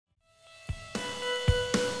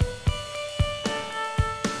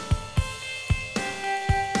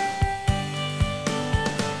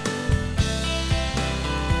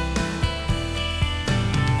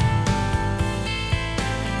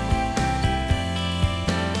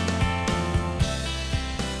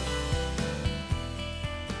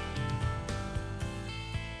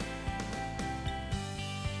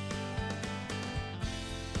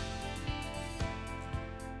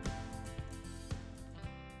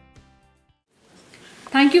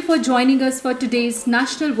Thank you for joining us for today's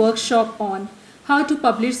national workshop on how to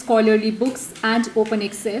publish scholarly books and open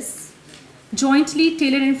access. Jointly,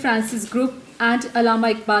 Taylor and Francis Group and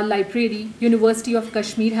Allama Iqbal Library, University of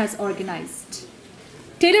Kashmir has organized.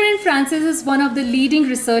 Taylor and Francis is one of the leading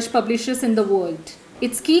research publishers in the world.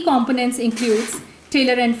 Its key components includes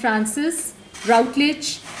Taylor and Francis,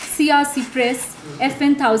 Routledge, CRC Press,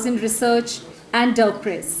 FN 1000 Research, and Dove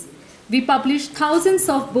Press. We publish thousands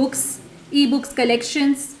of books, e-books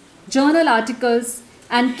collections, journal articles,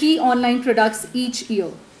 and key online products each year.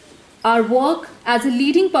 Our work as a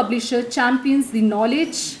leading publisher champions the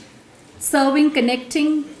knowledge, serving,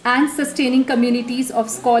 connecting, and sustaining communities of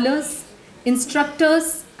scholars,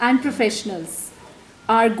 instructors, and professionals.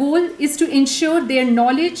 Our goal is to ensure their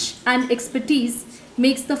knowledge and expertise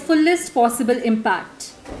makes the fullest possible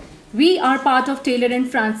impact. We are part of Taylor and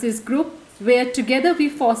Francis Group, where together we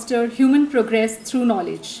foster human progress through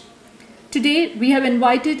knowledge. Today, we have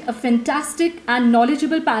invited a fantastic and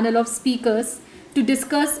knowledgeable panel of speakers to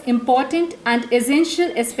discuss important and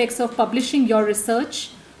essential aspects of publishing your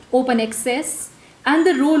research, open access, and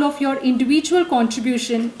the role of your individual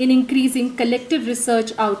contribution in increasing collective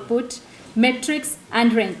research output, metrics,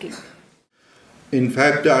 and ranking. In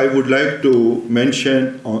fact, I would like to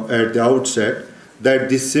mention at the outset that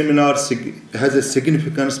this seminar has a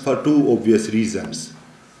significance for two obvious reasons.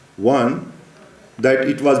 One, that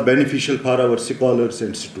it was beneficial for our scholars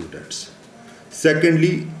and students.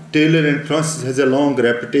 Secondly, Taylor and Francis has a long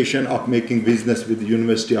reputation of making business with the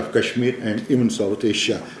University of Kashmir, and even South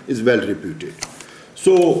Asia is well reputed.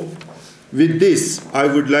 So with this, I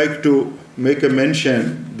would like to make a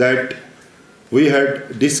mention that we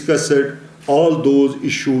had discussed all those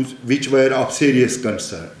issues which were of serious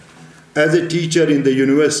concern. As a teacher in the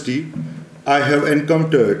university, I have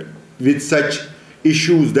encountered with such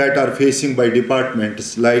issues that are facing by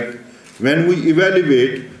departments, like when we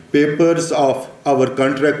evaluate papers of our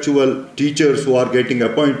contractual teachers who are getting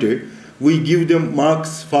appointed, we give them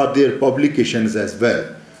marks for their publications as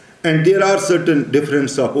well. And there are certain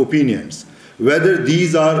differences of opinions, whether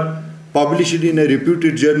these are published in a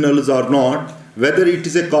reputed journals or not, whether it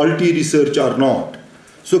is a quality research or not.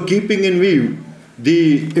 So keeping in view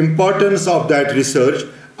the importance of that research,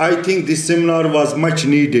 I think this seminar was much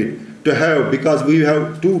needed to have, because we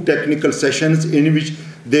have two technical sessions in which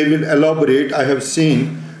they will elaborate. I have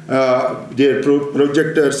seen their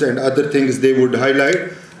projectors and other things they would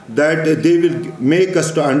highlight, that they will make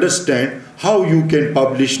us to understand how you can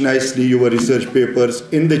publish nicely your research papers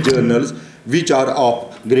in the journals which are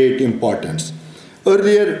of great importance.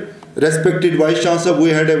 Earlier, respected Vice Chancellor, we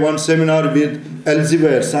had one seminar with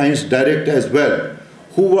Elsevier Science Direct as well,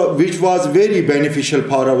 which was very beneficial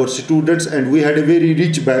for our students, and we had a very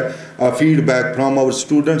rich feedback from our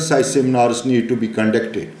students. Such seminars need to be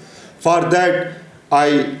conducted. For that,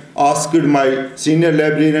 I asked my senior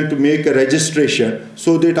librarian to make a registration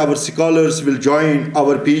so that our scholars will join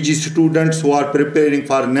our PG students who are preparing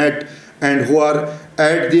for NET and who are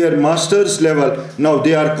at their master's level. Now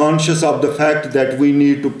they are conscious of the fact that we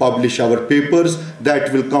need to publish our papers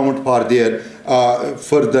that will count for their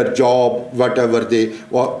further job, whatever they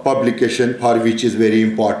publication for which is very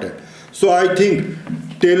important. So I think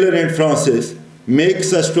Taylor and Francis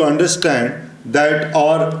makes us to understand that,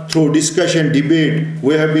 or through discussion, debate,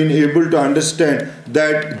 we have been able to understand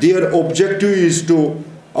that their objective is to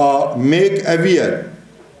make aware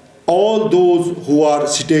all those who are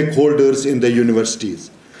stakeholders in the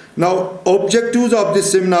universities. Now, objectives of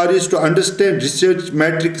this seminar is to understand research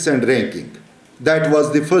metrics and ranking. That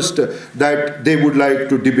was the first that they would like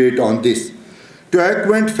to debate on this. To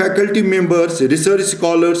acquaint faculty members, research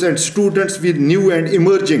scholars, and students with new and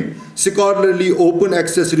emerging scholarly open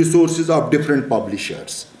access resources of different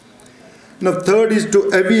publishers. Now, third is to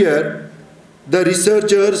aware the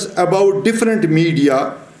researchers about different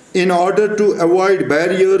media in order to avoid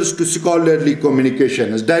barriers to scholarly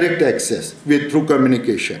communications, direct access through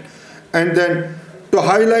communication. And then to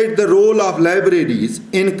highlight the role of libraries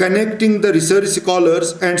in connecting the research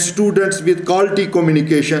scholars and students with quality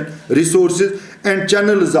communication resources and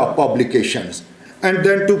channels of publications. And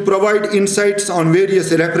then to provide insights on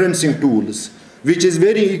various referencing tools, which is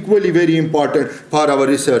equally very important for our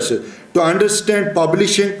researchers. To understand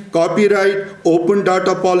publishing, copyright, open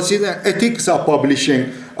data policies, and ethics of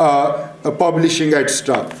publishing,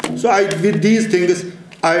 etc. So with these things,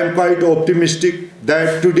 I am quite optimistic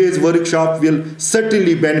that today's workshop will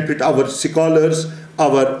certainly benefit our scholars,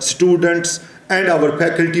 our students, and our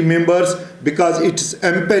faculty members, because it's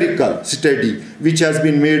empirical study which has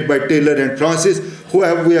been made by Taylor and Francis, we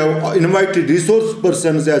have invited resource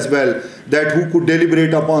persons as well, who could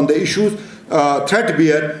deliberate upon the issues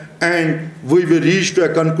threadbare, and we will reach to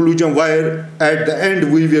a conclusion where at the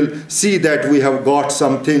end we will see that we have got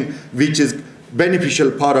something which is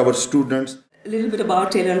beneficial for our students. A little bit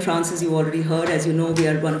about Taylor & Francis you already heard. As you know, we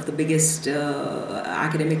are one of the biggest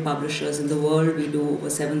academic publishers in the world. We do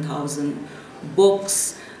over 7,000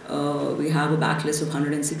 books. We have a backlist of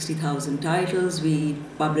 160,000 titles. We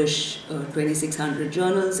publish 2,600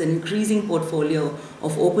 journals, an increasing portfolio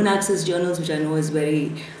of open access journals, which I know is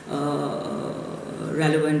very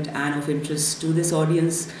relevant and of interest to this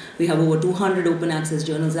audience. We have over 200 open access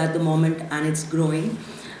journals at the moment, and it's growing.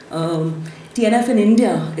 TNF in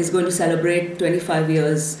India is going to celebrate 25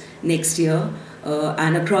 years next year,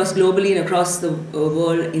 and globally and across the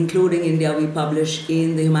world, including India, we publish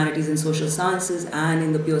in the humanities and social sciences and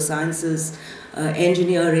in the pure sciences,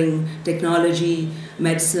 engineering, technology,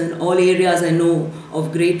 medicine, all areas I know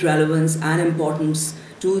of great relevance and importance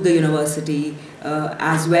to the university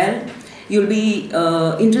as well. You'll be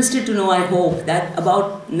interested to know, I hope, that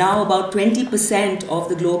about 20% of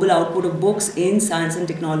the global output of books in science and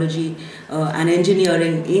technology and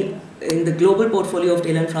engineering in the global portfolio of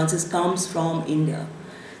Taylor & Francis comes from India.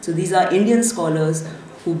 So these are Indian scholars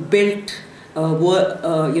who built,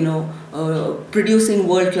 producing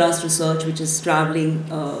world-class research which is traveling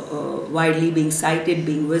widely, being cited,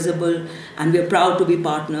 being visible, and we are proud to be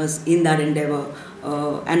partners in that endeavor.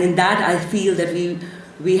 And in that, I feel that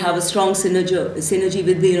we have a strong synergy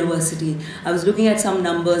with the university. I was looking at some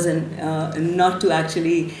numbers, and not to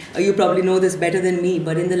actually, you probably know this better than me,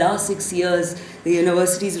 but in the last 6 years, the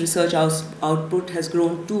university's research output has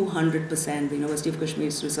grown 200%. The University of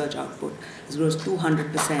Kashmir's research output has grown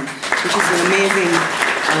 200%, which is an amazing,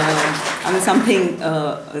 something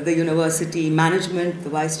the university management,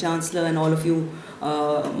 the Vice Chancellor, and all of you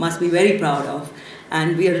must be very proud of.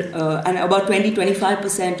 And we are, and about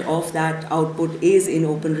 20–25% of that output is in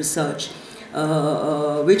open research,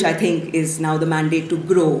 which I think is now the mandate to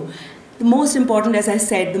grow. The most important, as I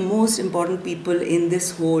said, the most important people in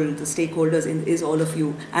this whole, the stakeholders, is all of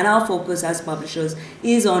you. And our focus as publishers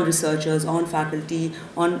is on researchers, on faculty,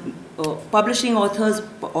 on publishing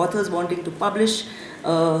authors wanting to publish.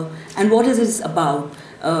 And what is this about?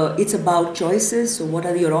 It's about choices. So what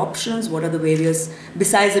are your options? What are the various,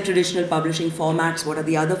 besides the traditional publishing formats, what are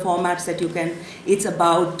the other formats that you can? It's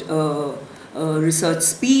about research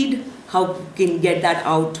speed, how can you get that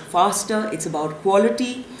out faster. It's about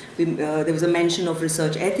quality. There was a mention of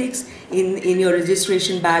research ethics. In your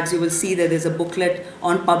registration bags, you will see that there's a booklet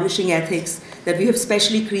on publishing ethics that we have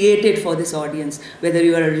specially created for this audience, whether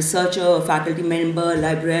you are a researcher, a faculty member, a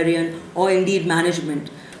librarian, or indeed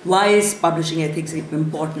management. Why is publishing ethics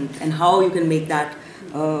important, and how you can make that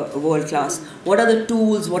world class? What are the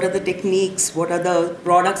tools, what are the techniques, what are the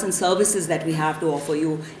products and services that we have to offer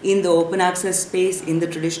you in the open access space, in the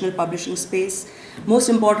traditional publishing space? Most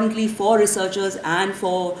importantly, for researchers and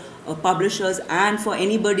for publishers and for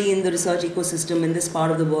anybody in the research ecosystem in this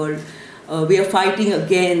part of the world, we are fighting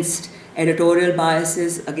against editorial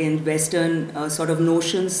biases, against Western sort of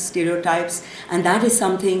notions, stereotypes, and that is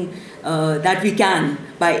something that we can,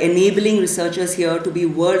 by enabling researchers here to be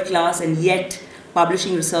world-class and yet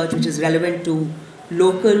publishing research which is relevant to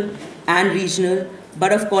local and regional,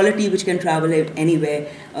 but of quality which can travel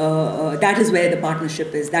anywhere. That is where the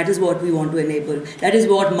partnership is. That is what we want to enable. That is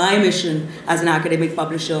what my mission as an academic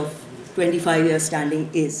publisher of 25 years standing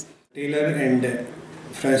is. Taylor and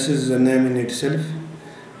Francis is a name in itself.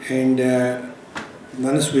 And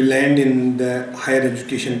once we land in the higher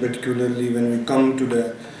education, particularly when we come to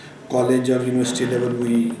the college or university level,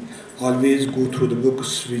 we always go through the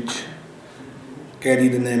books which carry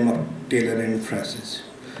the name of Taylor and Francis.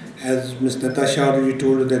 As Ms. Natasha already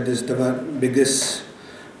told, that this is the biggest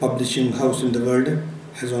publishing house in the world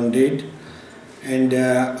as on date. And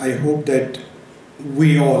I hope that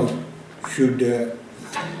we all should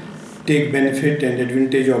take benefit and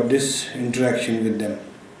advantage of this interaction with them.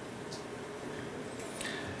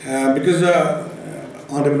 Because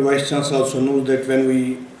Honorable Vice Chancellor also knows that when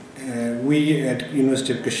we at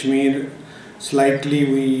University of Kashmir, slightly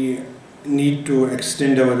we need to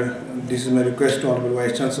extend our, this is my request to Honorable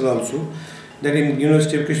Vice Chancellor also, that in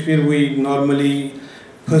University of Kashmir we normally,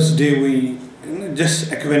 first day we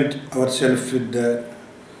just acquaint ourselves with the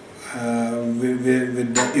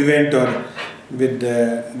event or with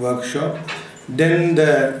the workshop. Then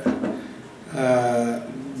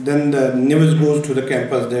the news goes to the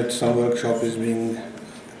campus that some workshop is being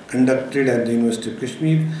conducted at the University of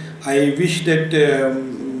Kashmir. I wish that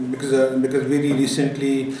because very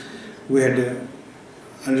recently we had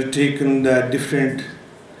undertaken the different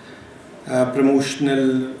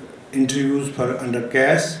promotional interviews for under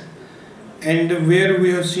CAS, And where we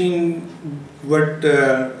have seen what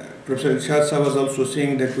Professor Irshad Sahab was also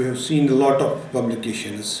saying, that we have seen a lot of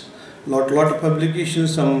publications. Lot of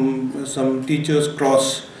publications. Some teachers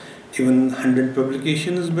cross even 100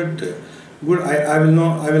 publications, but good. I will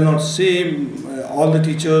not say all the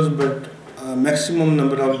teachers, but maximum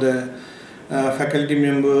number of the faculty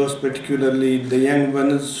members, particularly the young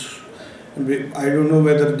ones. I don't know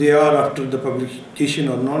whether they are after the publication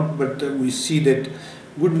or not, but we see that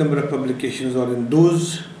good number of publications are in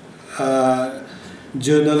those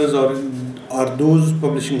journals or those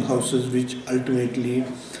publishing houses which ultimately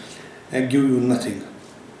give you nothing.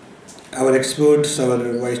 Our experts, our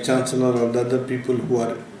vice chancellor, or the other people who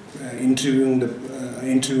are interviewing the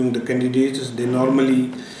candidates, they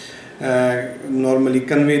normally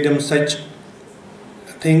convey them such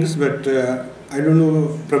things, but I don't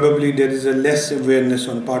know, probably there is a less awareness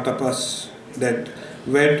on part of us that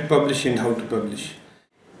where to publish and how to publish.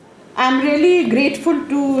 I'm really grateful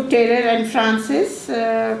to Taylor and Francis.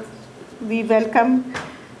 We welcome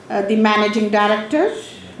the Managing Director,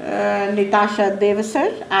 Natasha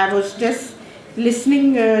Devasar. I was just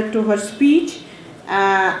listening to her speech,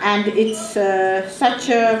 and it's such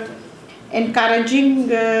a encouraging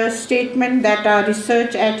statement that our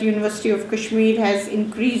research at University of Kashmir has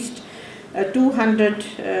increased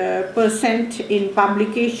 200% in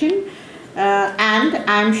publication, and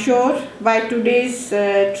I'm sure by today's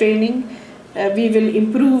training we will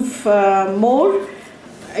improve more.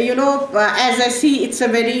 As I see, it's a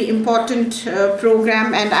very important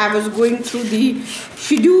program, and I was going through the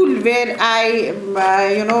schedule where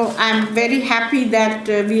I'm very happy that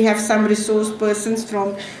we have some resource persons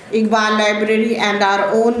from Iqbal Library and our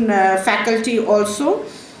own faculty also.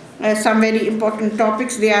 Some very important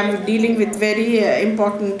topics. They are dealing with very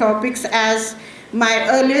important topics. As my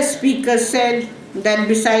earlier speaker said, that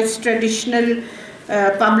besides traditional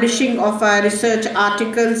publishing of our research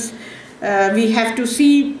articles, we have to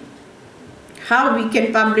see how we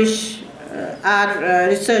can publish our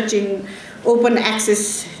research in open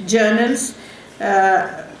access journals,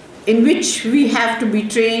 in which we have to be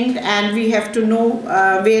trained and we have to know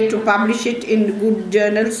where to publish it in good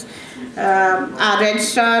journals. Our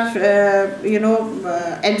registrar,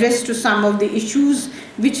 addressed to some of the issues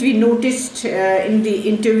which we noticed in the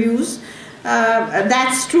interviews.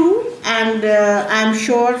 That's true, and I'm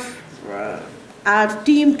sure our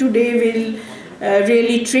team today will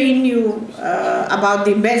really train you about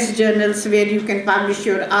the best journals where you can publish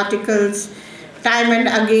your articles. Time and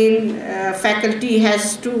again, faculty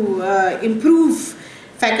has to improve.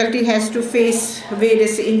 Faculty has to face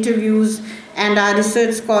various interviews, and our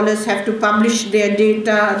research scholars have to publish their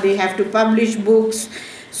data, they have to publish books.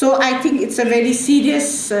 So I think it's a very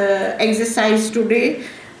serious exercise today,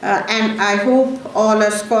 and I hope all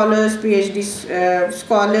our scholars, PhD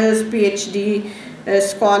scholars, PhD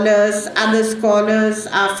scholars, other scholars,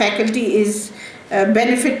 our faculty is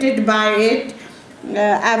benefited by it.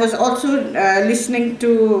 I was also listening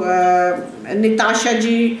to Natasha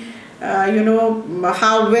ji,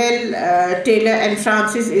 how well Taylor and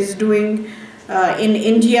Francis is doing in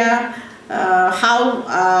India, how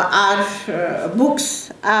our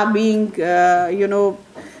books are being,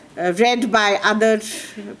 read by other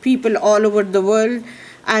people all over the world.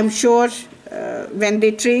 I'm sure when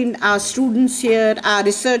they train our students here, our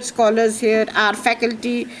research scholars here, our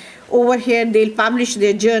faculty over here, they'll publish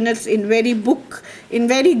their journals in very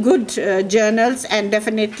good journals, and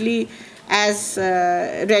definitely, as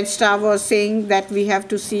Registrar was saying, that we have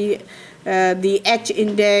to see the H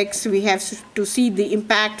index, we have to see the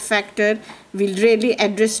impact factor. We'll really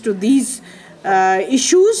address to these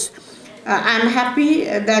issues. I'm happy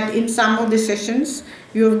that in some of the sessions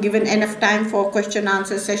you have given enough time for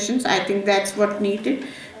question-answer sessions. I think that's what needed,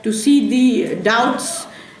 to see the doubts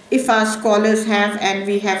if our scholars have, and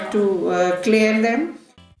we have to clear them.